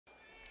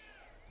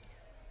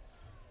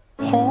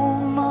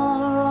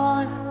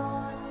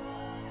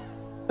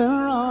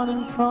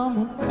from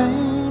a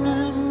pain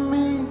in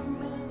me,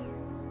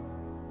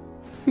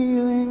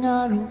 feeling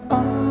I don't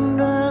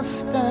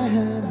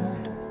understand,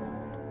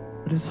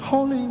 but it's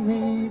holding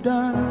me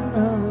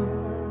down.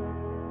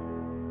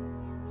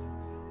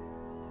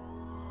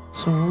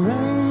 So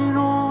rain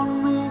on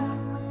me,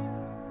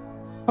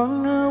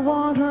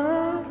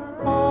 underwater,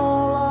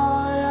 all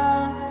I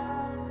am,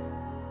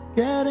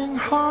 getting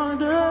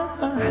harder,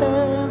 a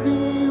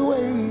heavy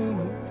weight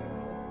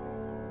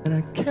that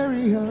I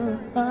carry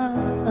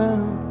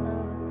around.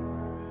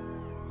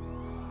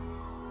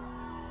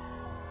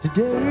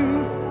 Today,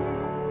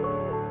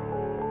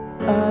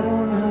 I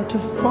don't have to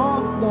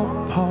fall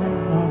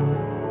apart,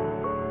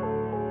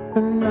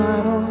 and I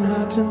don't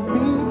have to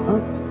be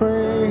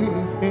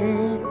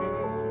afraid,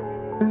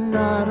 and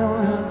I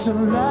don't have to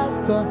let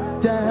the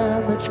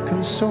damage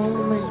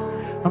consume me,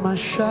 or my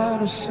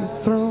shadow see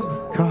through me,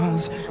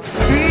 'cause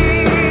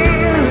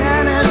fear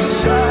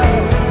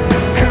inside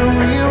can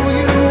reel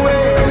you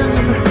in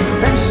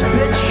and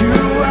spit you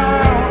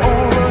out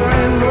over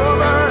and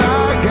over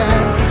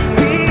again.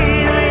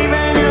 Believe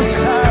in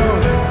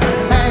yourself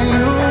and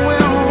you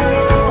will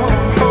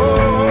walk.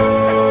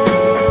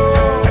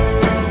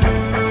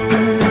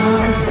 And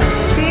now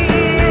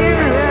fear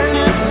in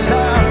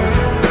yourself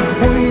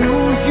will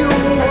use you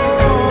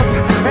up,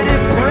 and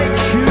it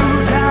breaks you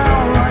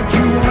down like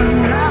you were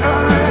never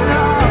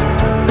enough.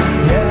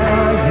 Yeah,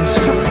 I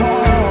used to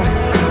fall,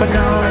 but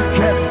now I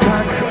get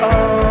back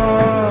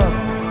up.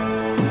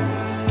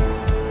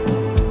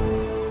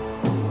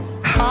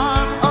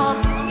 I'm up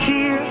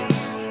here,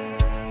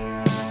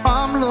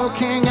 I'm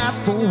looking at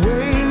the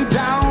way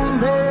down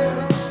there.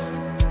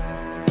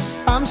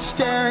 I'm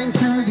staring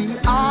through the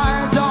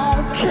I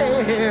don't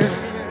care,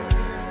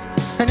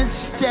 and it's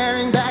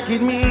staring back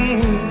at me.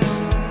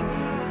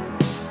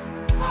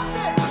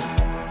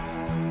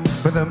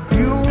 But the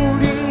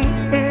beauty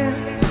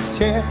is,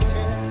 yeah,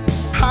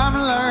 I'm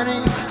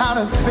learning how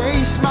to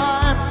face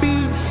my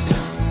beast.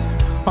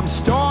 I'm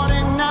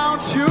starting now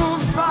to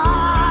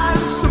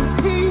find some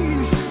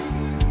peace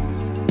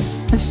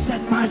and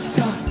set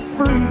myself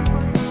free.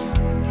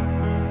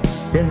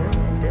 Yeah.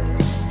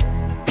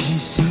 'Cause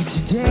you see,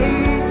 today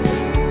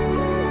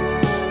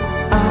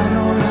I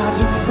don't have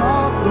to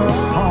fall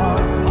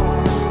apart,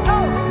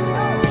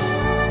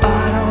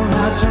 I don't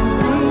have to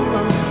be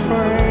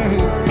afraid,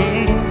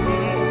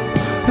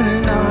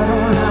 and I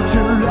don't have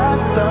to let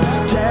the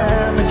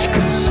damage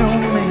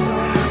consume me,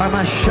 or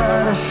my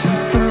shadow see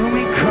through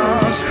me,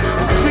 'cause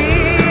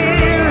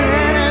fear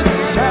in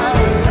itself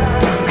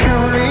can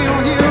reel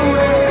you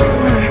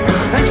in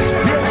and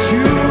spit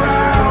you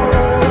out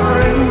over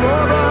and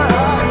over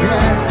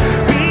again.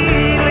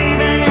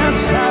 Believe in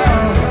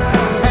yourself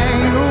and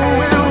you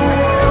will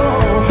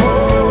walk.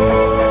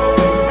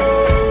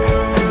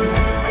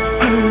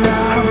 And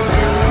now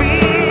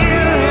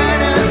fear in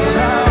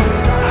itself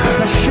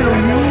that she'll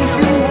use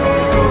you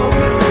up,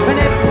 and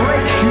it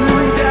breaks you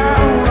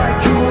down like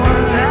you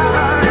were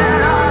never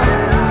enough.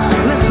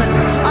 Listen,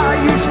 I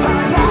used to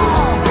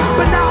fall,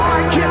 but now I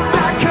get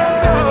back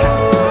up.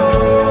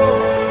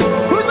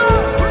 Who's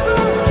up?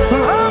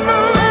 I'm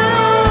moving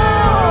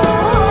on.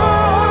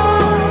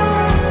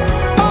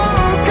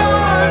 Oh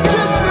God,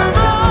 just move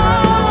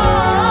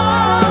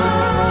on.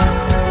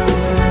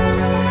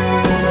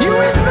 You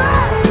with me?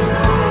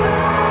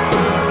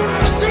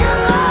 Sing it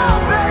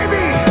loud,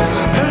 baby.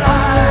 And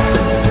I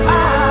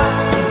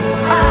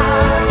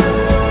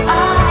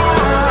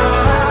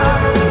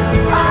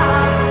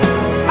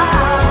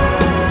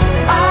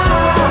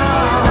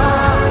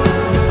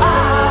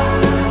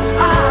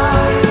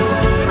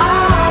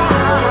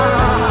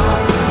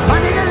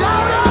need it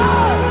louder.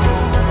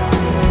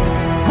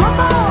 One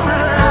more.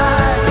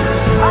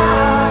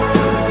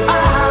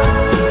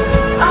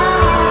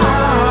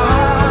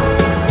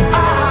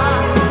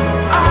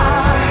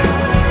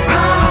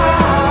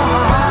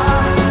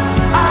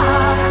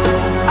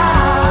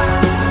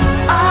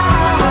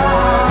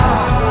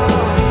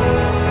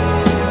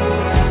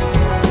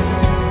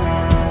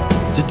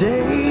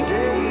 Today,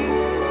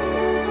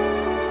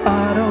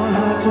 I don't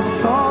have to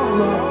fall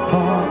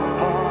apart,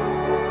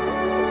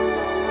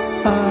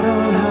 I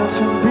don't have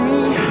to be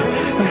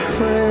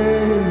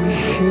afraid.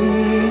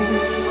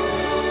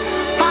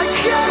 I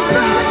can't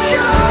back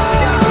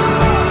up.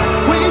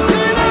 We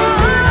did it.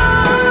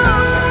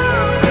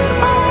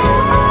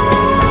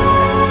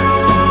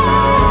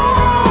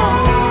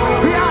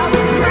 We are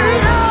the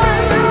freedom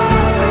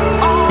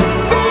on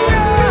the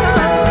air.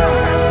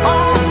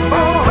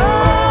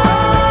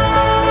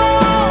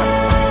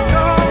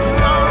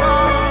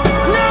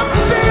 Not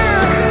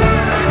fear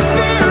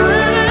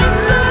in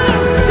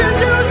itself can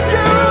use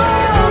you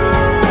up,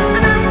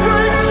 and it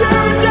breaks you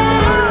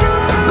down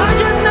like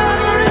you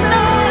never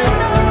enough.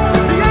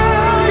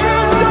 Yeah, I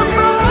used to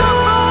fall.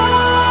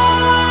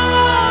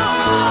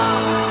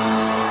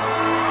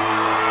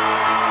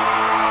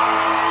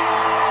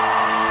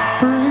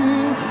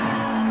 Breathe,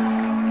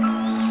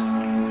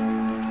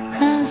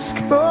 ask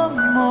for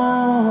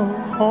more.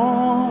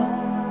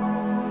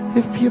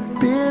 If you're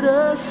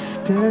bitter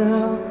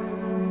still,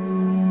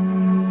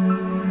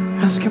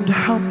 Ask him to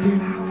help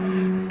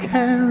you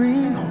carry